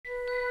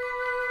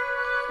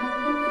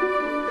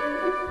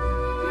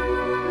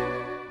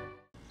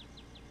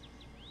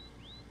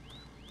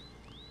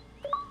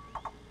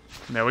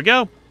There we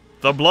go.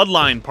 The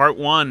Bloodline, Part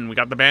 1. We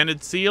got the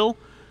Bandit Seal.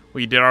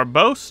 We did our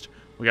Boast.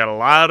 We got a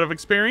lot of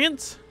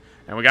experience.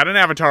 And we got an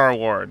Avatar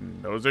Award.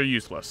 And those are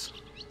useless.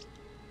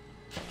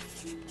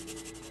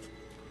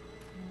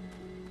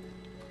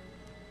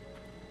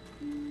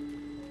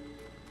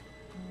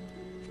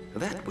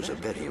 That was a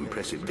very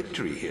impressive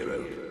victory,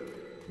 hero.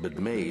 But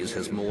Maze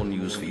has more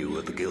news for you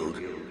at the Guild.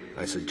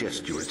 I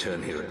suggest you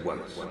return here at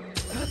once.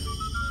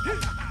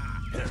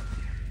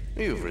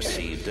 You've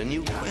received a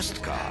new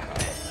quest card.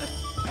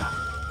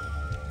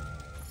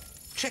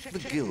 Check the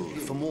Guild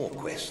for more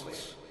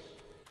quests.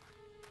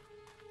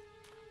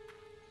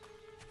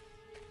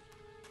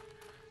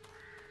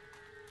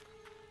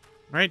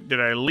 Right,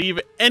 did I leave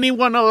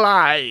anyone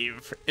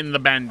alive in the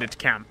bandit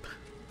camp?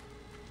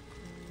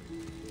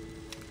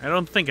 I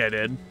don't think I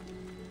did.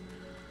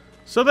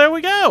 So there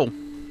we go.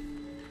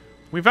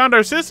 We found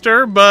our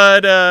sister,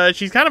 but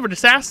she's kind of an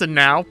assassin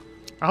now.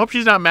 I hope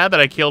she's not mad that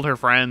I killed her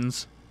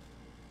friends.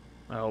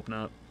 I hope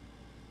not.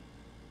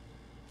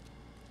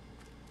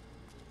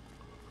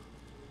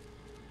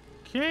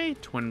 Okay,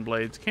 Twin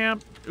Blades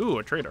camp. Ooh,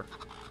 a trader.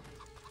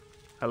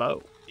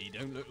 Hello. You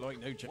don't look like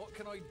no What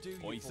can I do?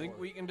 I think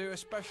we can do a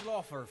special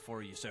offer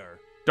for you, sir.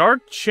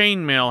 Dark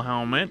chainmail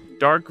helmet,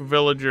 dark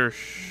villager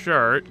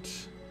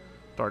shirt,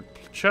 dark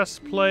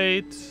chest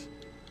plate.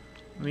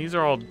 And these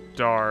are all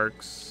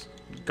darks.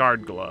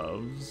 Guard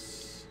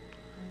gloves,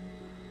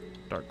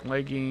 dark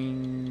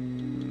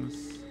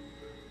leggings,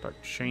 dark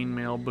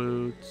chainmail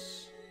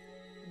boots.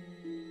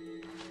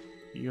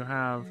 You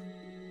have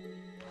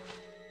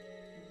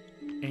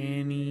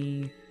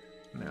any?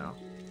 No.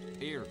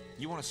 Here,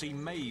 you want to see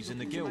Maze in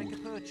the Guild? Make a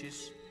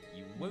purchase.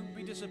 You won't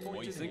be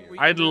disappointed.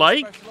 I'd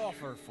like. Special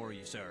offer for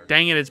you, sir.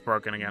 Dang it! It's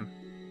broken again.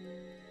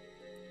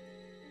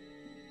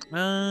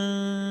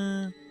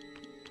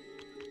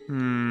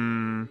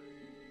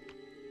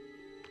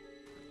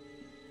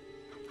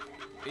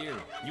 Here,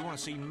 you want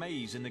to see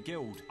Maze in the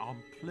Guild? I'm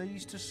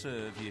pleased to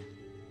serve you.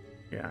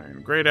 Yeah,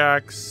 and great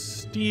axe,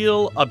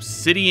 steel,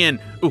 obsidian.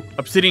 Ooh,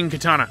 obsidian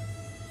katana.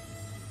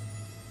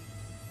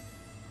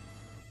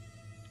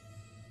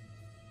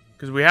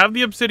 Because we have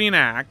the obsidian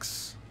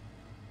axe.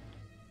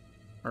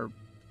 Or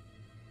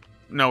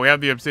no, we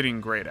have the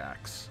obsidian great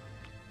axe.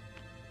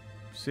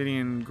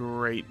 Obsidian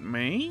great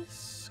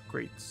mace,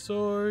 great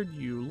sword,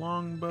 yew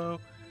longbow,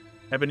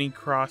 ebony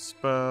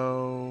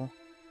crossbow.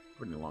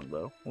 Ebony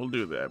longbow. We'll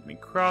do the ebony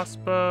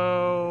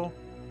crossbow.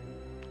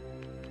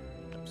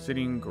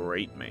 Obsidian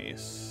great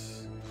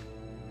mace.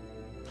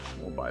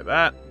 We'll buy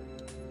that.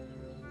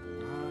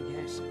 Ah,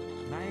 yes.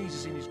 Maze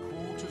is in his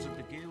quarters at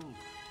the Guild.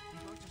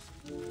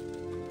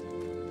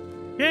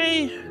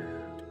 Okay.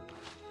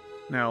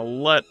 Now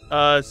let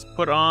us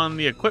put on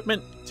the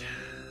equipment.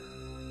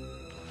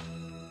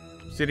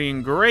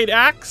 Obsidian great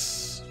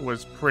axe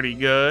was pretty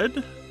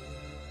good.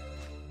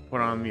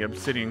 Put on the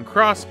obsidian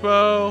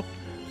crossbow.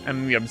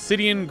 And the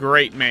obsidian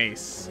great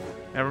mace.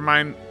 Never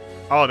mind.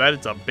 Oh, that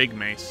is a big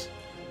mace.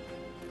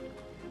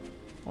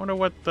 I wonder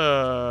what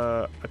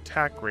the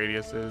attack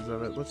radius is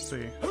of it. Let's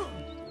see.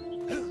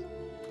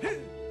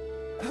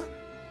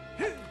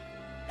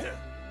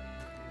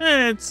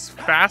 It's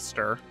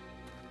faster.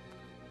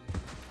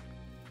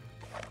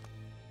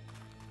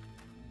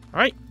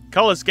 Alright,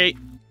 color skate.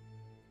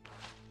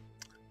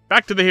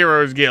 Back to the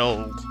Heroes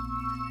Guild.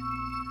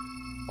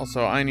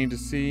 Also, I need to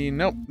see...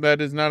 Nope, that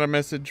is not a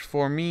message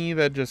for me.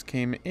 That just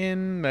came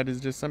in. That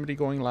is just somebody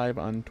going live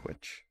on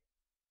Twitch.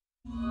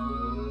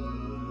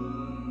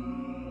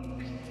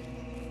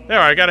 There,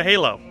 I got a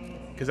halo.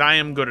 Because I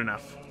am good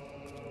enough.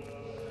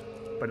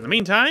 But in the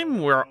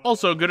meantime, we're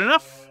also good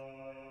enough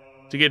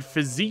to get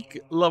physique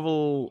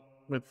level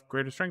with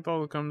greater strength.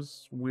 All that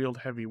comes wield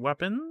heavy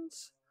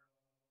weapons.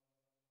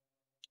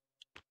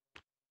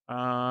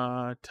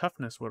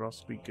 Toughness would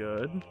also be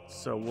good.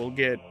 So we'll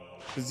get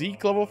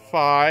physique level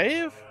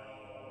 5.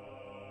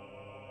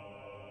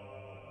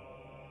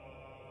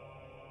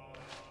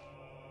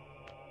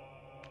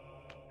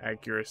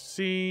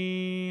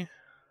 Accuracy.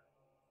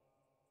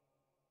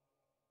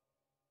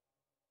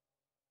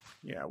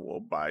 Yeah, we'll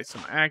buy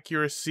some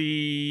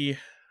accuracy.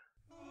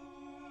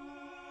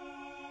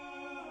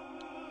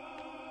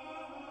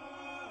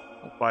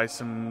 We'll buy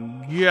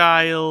some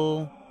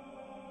guile.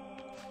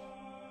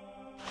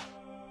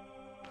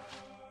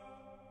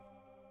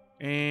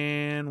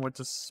 And what's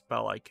a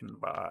spell I can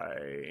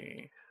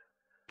buy?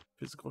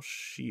 Physical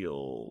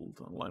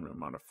shield, alignment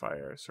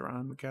modifier.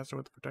 Surround the caster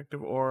with a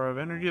protective aura of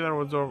energy that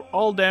will absorb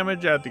all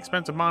damage at the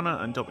expense of mana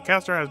until the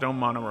caster has no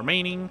mana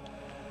remaining.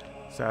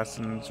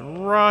 Assassin's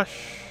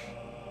Rush.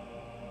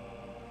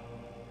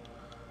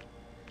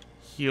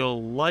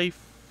 Heal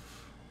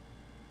life.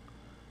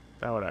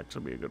 That would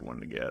actually be a good one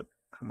to get.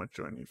 How much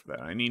do I need for that?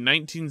 I need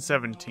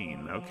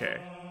 1917.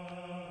 Okay.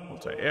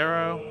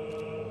 Multi-arrow.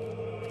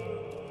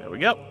 There we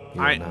go.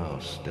 You're now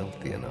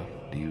stealthy enough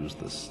to use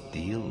the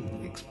steal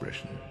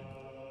expression.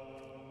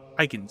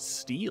 I can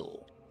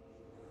steal.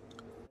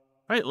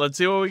 Alright, let's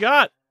see what we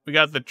got. We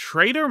got the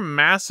Traitor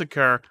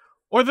Massacre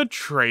or the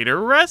Traitor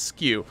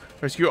Rescue.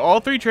 Rescue all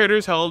 3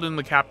 traitors held in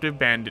the captive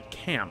bandit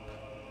camp.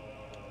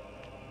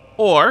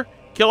 Or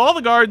kill all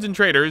the guards and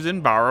traders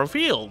in Barrow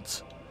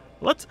Fields.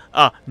 Let's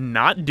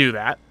not do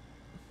that.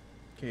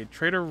 Okay,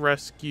 trader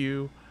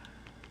rescue.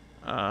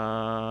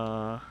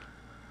 Let's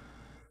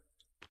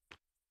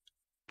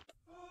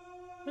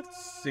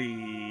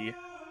see.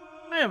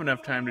 I have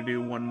enough time to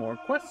do one more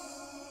quest.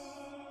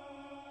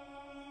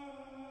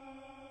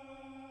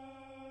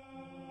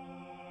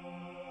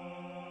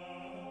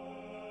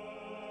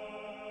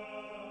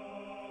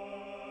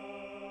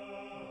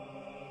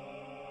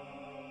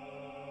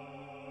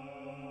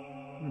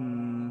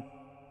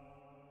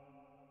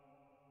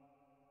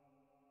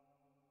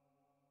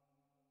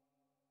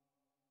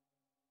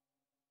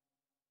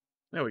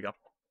 There we go.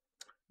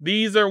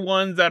 These are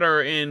ones that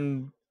are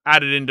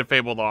added into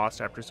Fable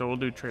Lost after, so we'll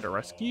do Trader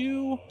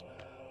Rescue.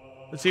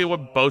 Let's see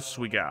what boasts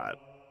we got.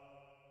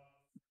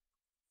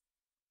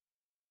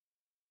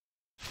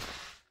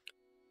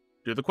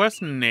 Do the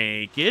quest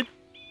naked.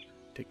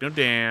 Take no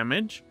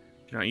damage.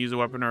 Do not use a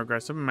weapon or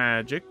aggressive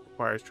magic.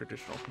 Requires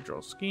traditional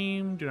control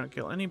scheme. Do not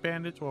kill any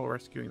bandits while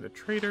rescuing the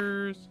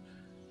traders.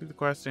 Do the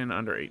quest in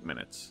under 8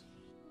 minutes.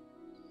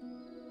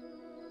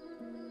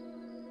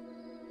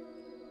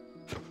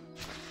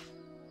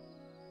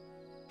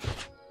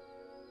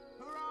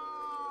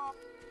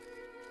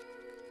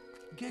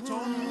 Get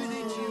on with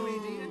it, you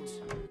idiot.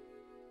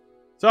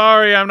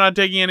 Sorry, I'm not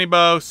taking any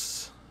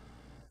boasts.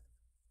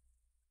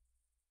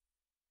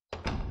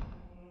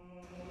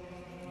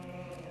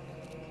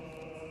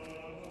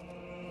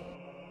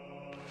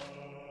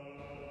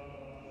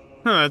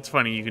 That's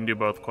funny, you can do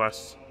both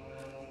quests.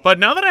 But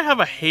now that I have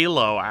a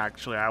halo,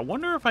 actually, I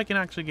wonder if I can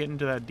actually get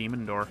into that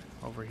demon door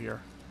over here.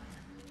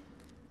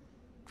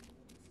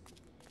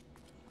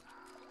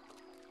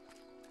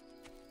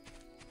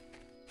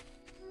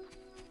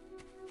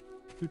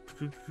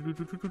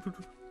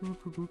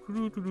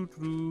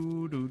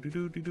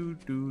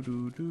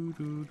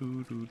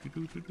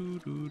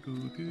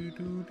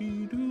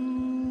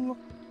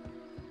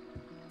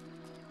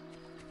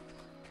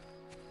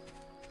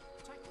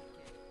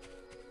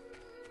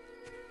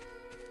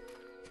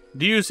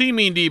 Do you see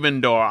me,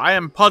 demon door? I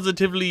am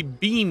positively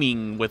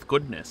beaming with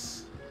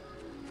goodness.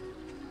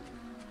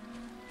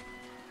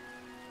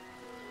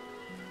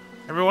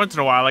 Every once in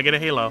a while, I get a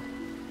halo.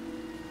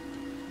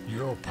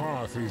 Your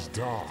path is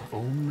dark.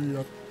 Only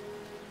a...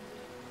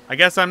 I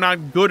guess I'm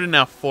not good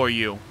enough for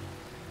you.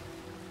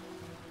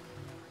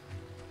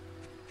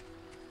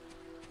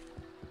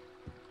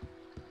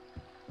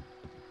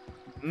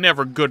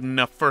 Never good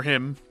enough for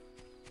him.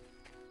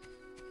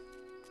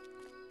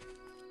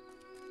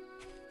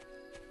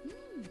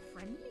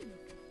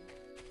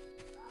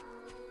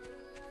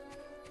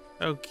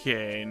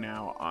 Okay,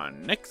 now our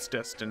next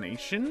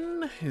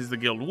destination is the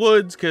Guild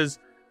Woods, because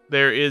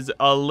there is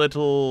a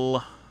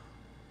little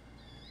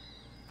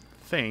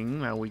thing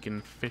that we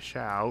can fish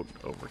out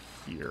over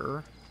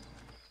here.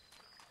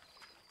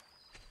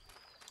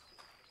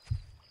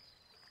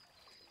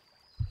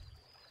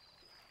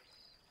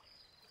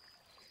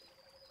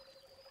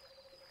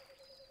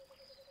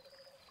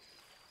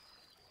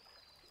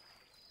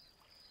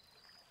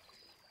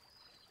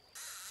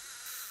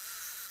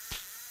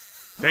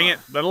 Dang it,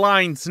 the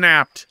line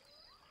snapped.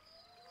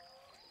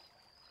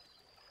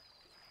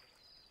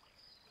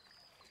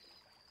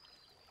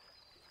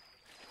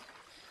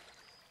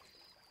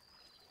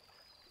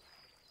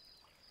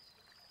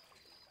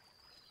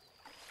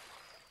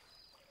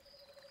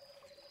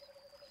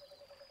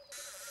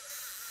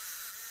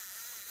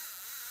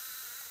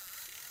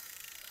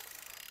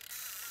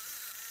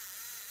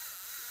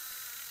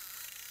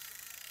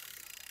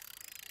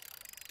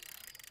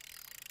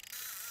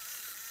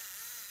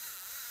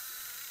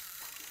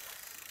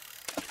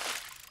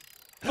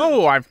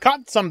 Oh, I've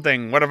caught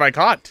something. What have I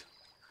caught?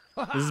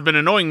 This has been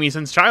annoying me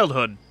since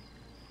childhood.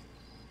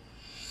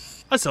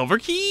 A silver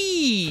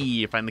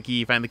key! Find the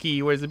key, find the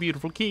key. Where's the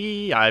beautiful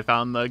key? I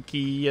found the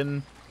key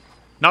and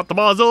not the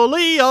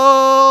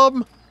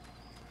mausoleum!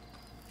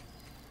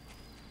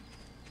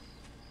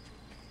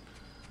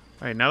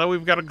 Alright, now that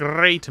we've got a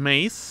great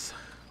mace,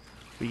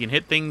 we can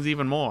hit things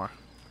even more.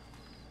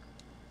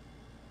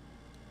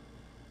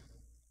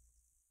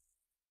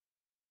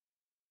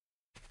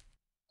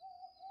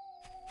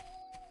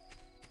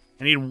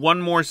 I need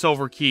one more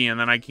silver key, and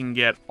then I can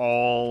get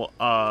all,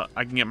 I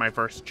can get my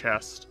first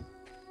chest.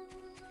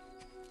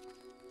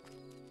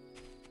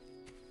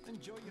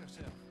 Enjoy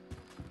yourself.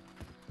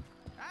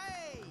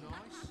 Hey!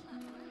 Nice.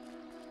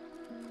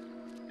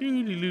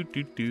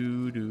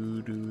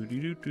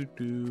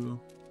 Do-do-do-do-do-do-do-do-do.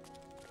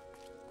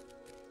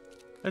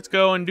 Let's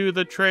go and do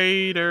the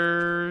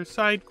trader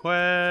side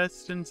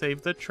quest and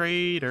save the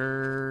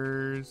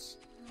traders.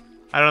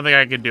 I don't think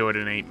I could do it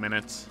in 8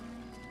 minutes.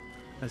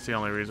 That's the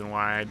only reason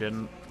why I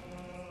didn't.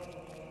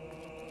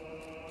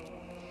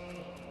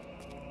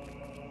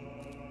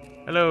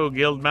 Hello,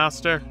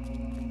 Guildmaster.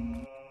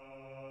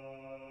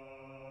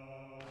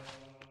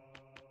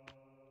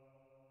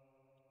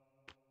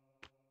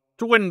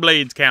 Twin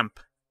Blades Camp.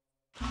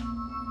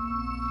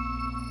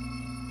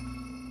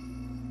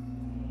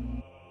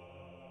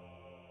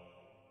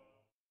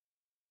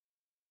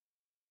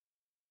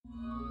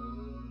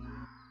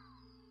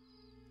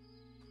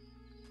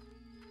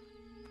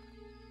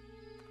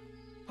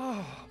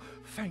 Oh,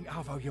 thank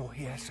Avo you're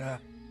here, sir.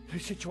 The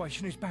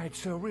situation is bad,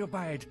 sir, real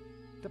bad.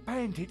 The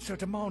bandits are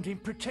demanding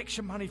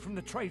protection money from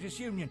the Traders'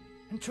 Union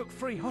and took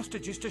 3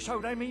 hostages to show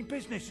they mean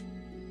business.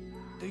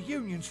 The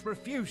union's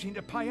refusing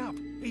to pay up,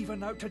 even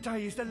though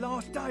today is the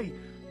last day.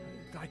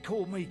 They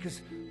called me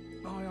because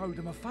I owed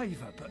them a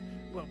favour, but,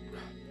 well...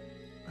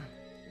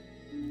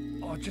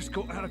 I just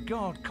got out of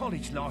Guard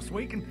College last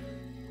week and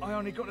I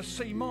only got a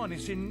C-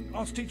 in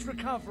hostage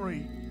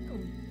recovery.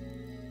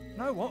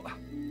 Know what?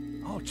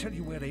 I'll tell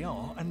you where they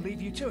are and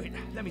leave you to it.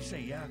 Let me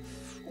see.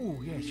 Oh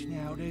yes.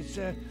 Now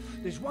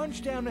there's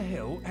ones down the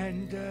hill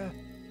and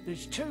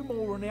there's 2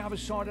 more on the other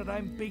side of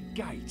them big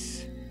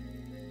gates.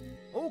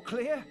 All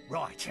clear?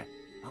 Right.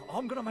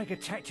 I'm gonna make a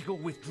tactical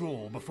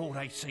withdrawal before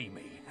they see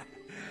me.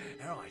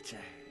 Right.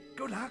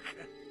 Good luck.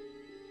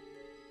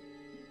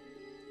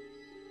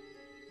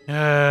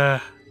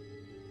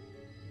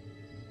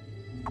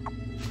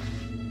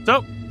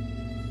 So,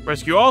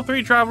 rescue all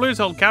 3 travelers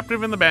held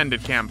captive in the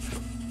bandit camp.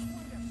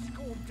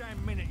 Scorn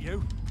damn minute,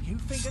 you. You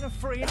thinking of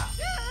freeing?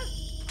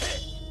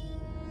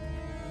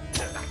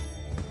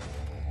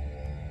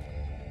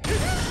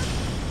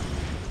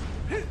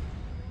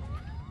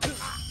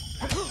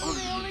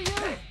 Only you.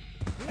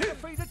 You're gonna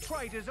free the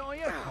traders, are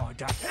you? I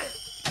don't.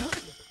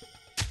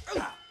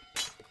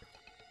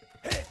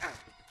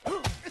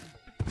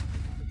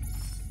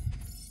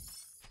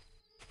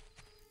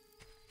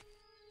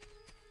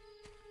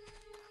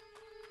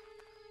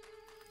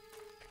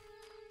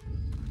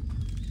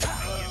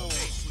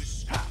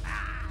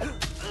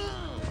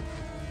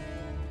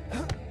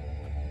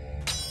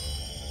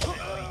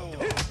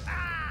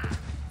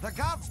 The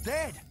guard's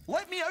dead.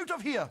 Let me out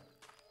of here.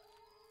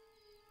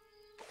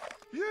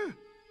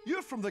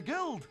 You're from the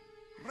guild.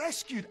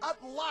 Rescued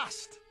at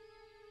last.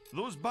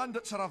 Those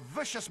bandits are a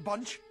vicious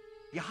bunch.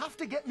 You have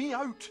to get me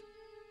out.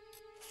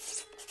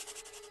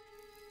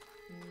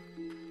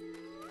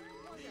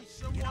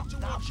 Someone to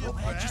watch your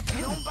back. Just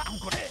come back. I'm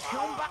gonna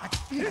come back.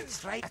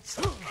 That's right.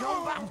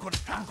 Come back. I'm gonna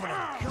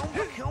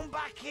come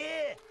back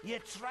here. You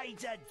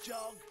traitor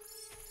dog.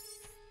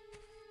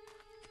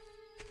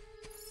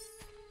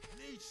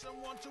 Need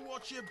someone to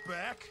watch your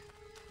back.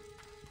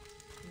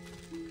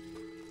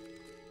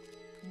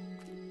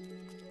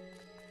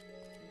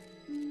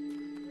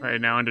 Right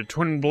now into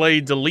Twin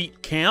Blades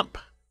Elite Camp.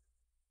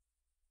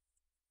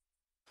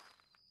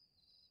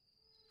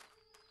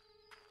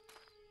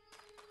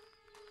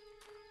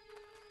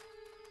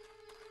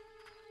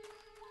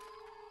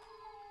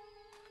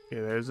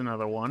 Okay, there's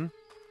another one.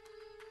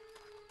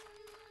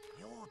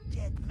 You're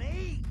dead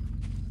meat.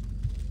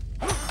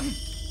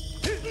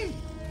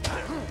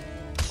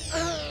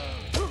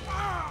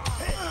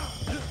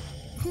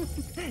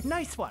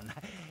 Nice one.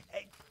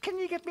 Can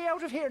you get me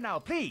out of here now,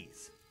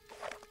 please?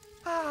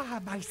 Ah,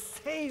 my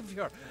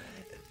savior.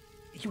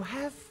 You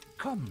have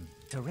come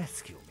to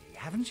rescue me,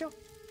 haven't you?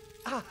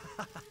 Ah,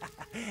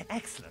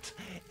 excellent.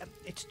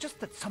 It's just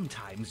that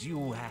sometimes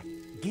you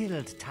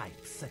guild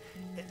types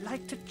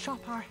like to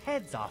chop our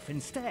heads off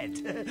instead.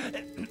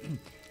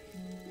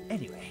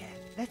 Anyway,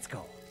 let's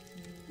go.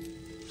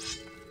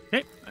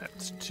 Okay,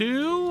 that's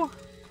 2.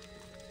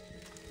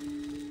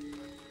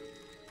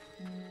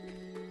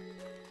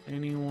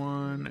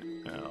 Anyone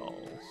else?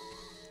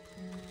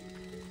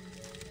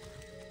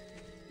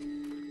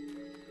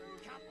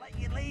 Can't let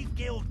you leave,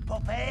 guild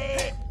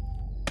puppy.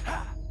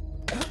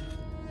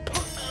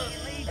 You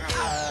leave,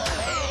 guild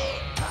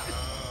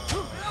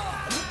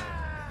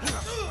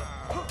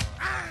puppy.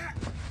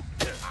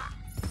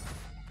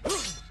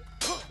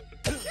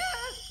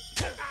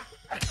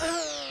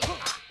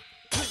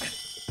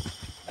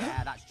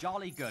 Yeah, that's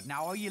jolly good.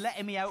 Now, are you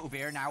letting me out of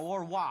here now,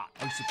 or what?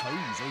 I suppose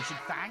I should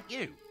thank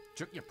you.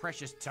 Took your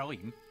precious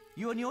time.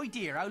 You any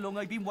idea how long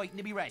I've been waiting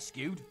to be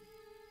rescued?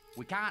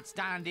 We can't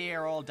stand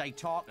here all day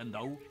talking,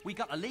 though. We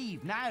got to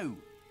leave now.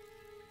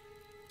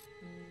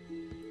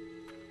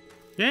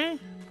 Okay.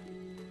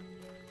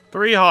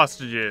 3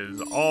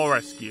 hostages, all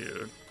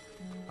rescued.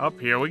 Up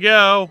here we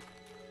go.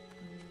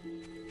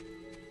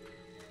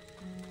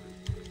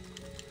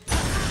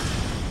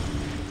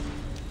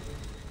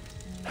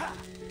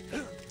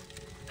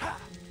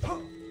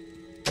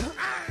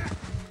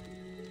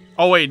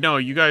 Oh wait, no,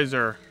 you guys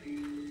are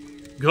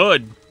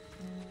good.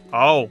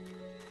 Oh.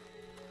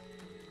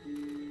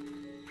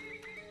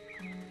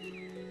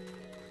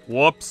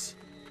 Whoops.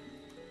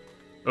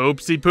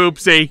 Oopsie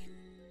poopsie.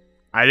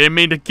 I didn't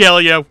mean to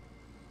kill you.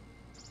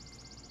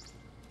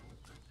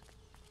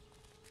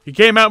 He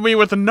came at me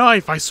with a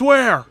knife, I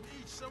swear.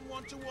 Need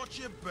someone to watch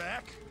your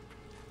back.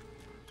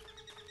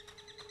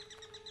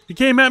 He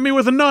came at me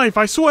with a knife,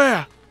 I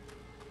swear.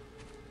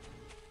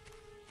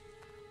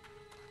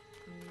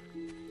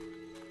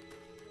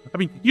 I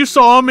mean, you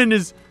saw him in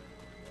his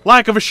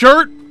lack of a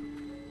shirt.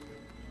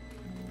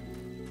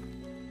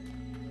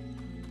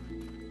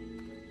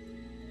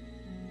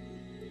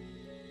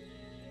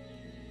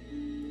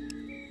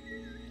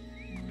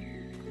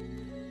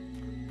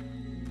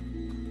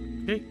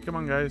 Okay, come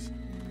on, guys.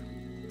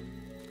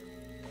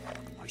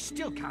 I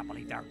still can't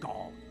believe they're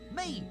gone.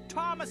 Me,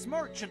 Thomas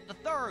Merchant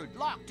III,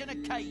 locked in a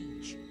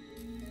cage.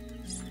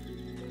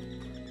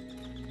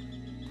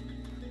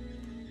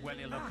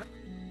 you look.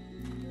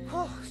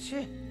 Oh,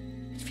 shit.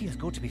 It feels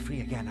good to be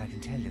free again, I can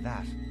tell you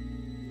that.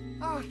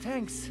 Oh,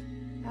 thanks.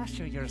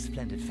 Sure, you're a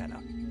splendid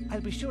fella. I'll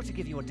be sure to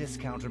give you a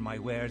discount on my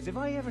wares if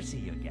I ever see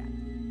you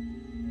again.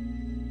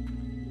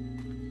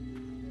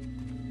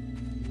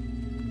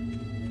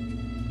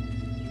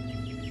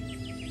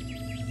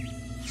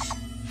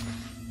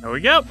 There we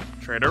go.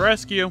 Trader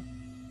rescue.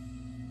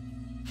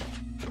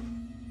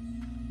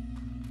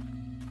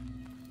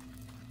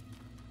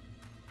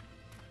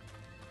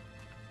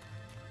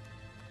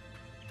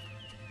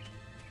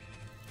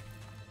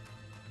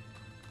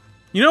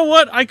 You know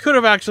what? I could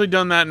have actually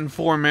done that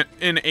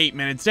in 8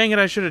 minutes. Dang it,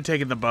 I should have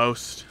taken the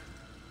Boast.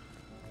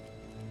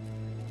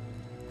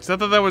 Because I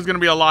thought that was going to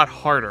be a lot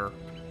harder.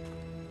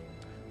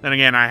 Then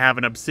again, I have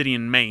an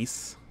obsidian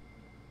mace.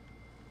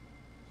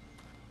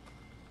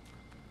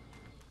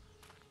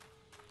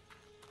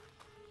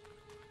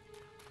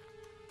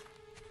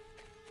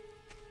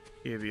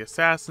 Okay, the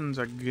assassins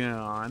are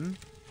gone.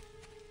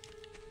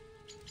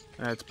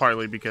 That's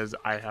partly because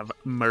I have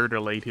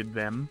murderlated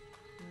them.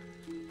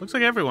 Looks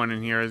like everyone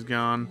in here is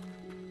gone.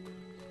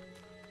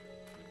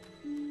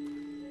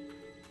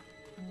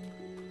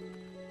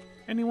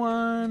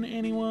 Anyone?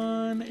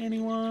 Anyone?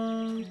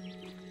 Anyone?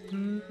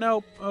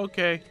 Nope.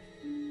 Okay.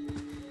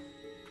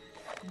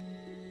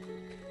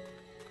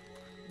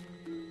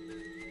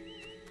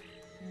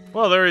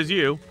 Well, there is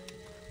you,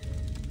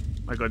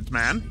 my good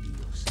man.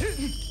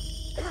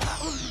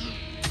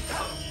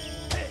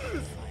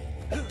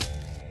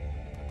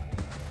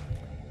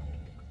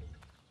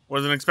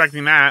 Wasn't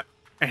expecting that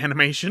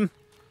animation.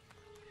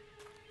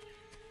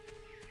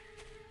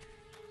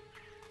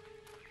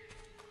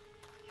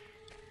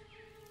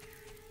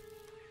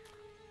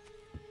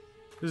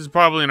 This is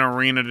probably an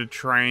arena to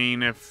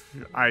train if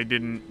I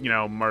didn't, you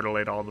know,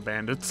 murderlate all the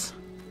bandits.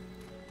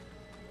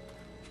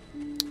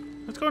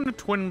 Let's go into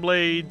Twin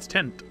Blade's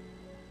tent.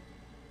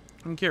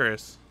 I'm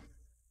curious.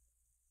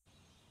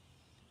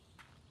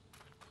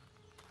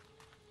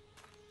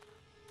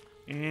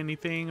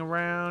 Anything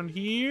around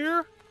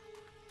here?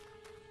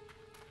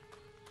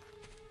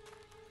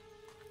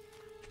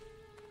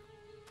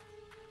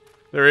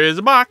 There is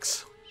a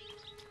box.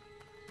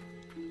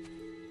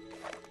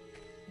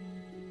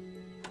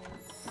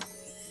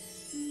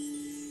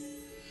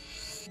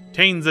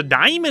 Contains a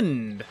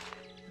diamond.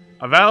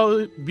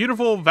 A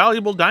beautiful,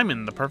 valuable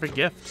diamond. The perfect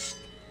gift.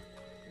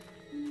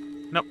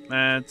 Nope,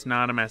 that's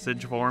not a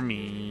message for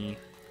me.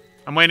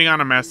 I'm waiting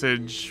on a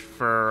message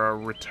for a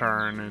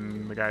return,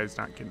 and the guy's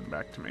not getting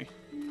back to me.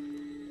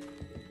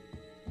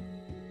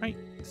 Right.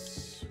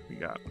 We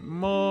got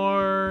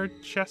more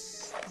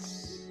chests.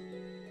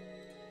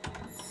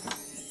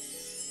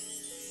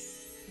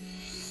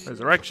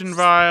 Resurrection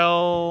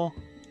vial.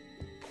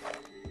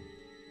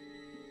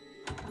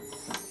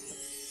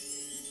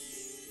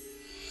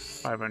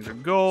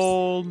 $500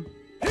 gold.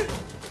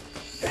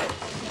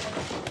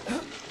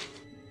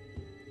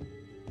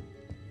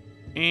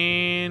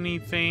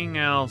 Anything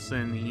else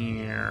in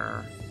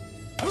here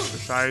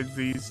besides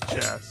these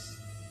chests?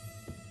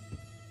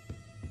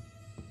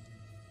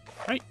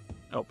 Right.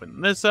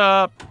 Open this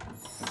up.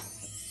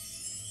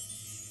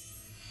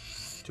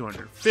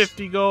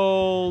 250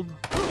 gold.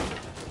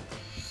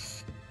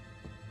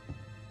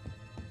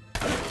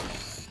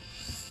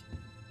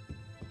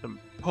 Some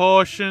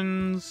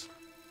potions.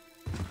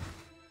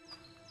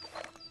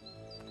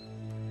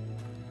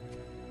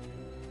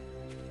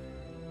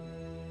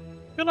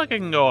 I feel like I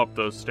can go up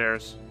those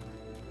stairs.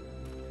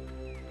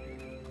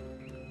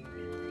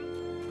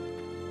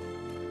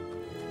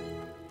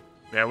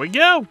 There we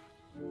go.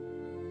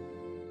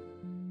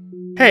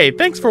 Hey,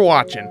 thanks for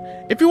watching.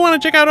 If you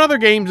want to check out other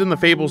games in the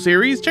Fable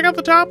series, check out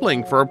the top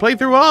link for a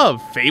playthrough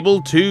of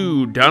Fable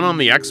 2, done on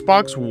the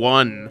Xbox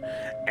One.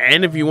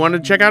 And if you want to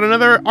check out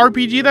another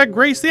RPG that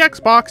graced the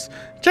Xbox,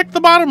 check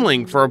the bottom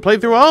link for a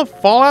playthrough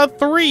of Fallout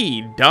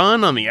 3,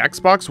 done on the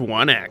Xbox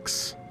One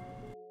X.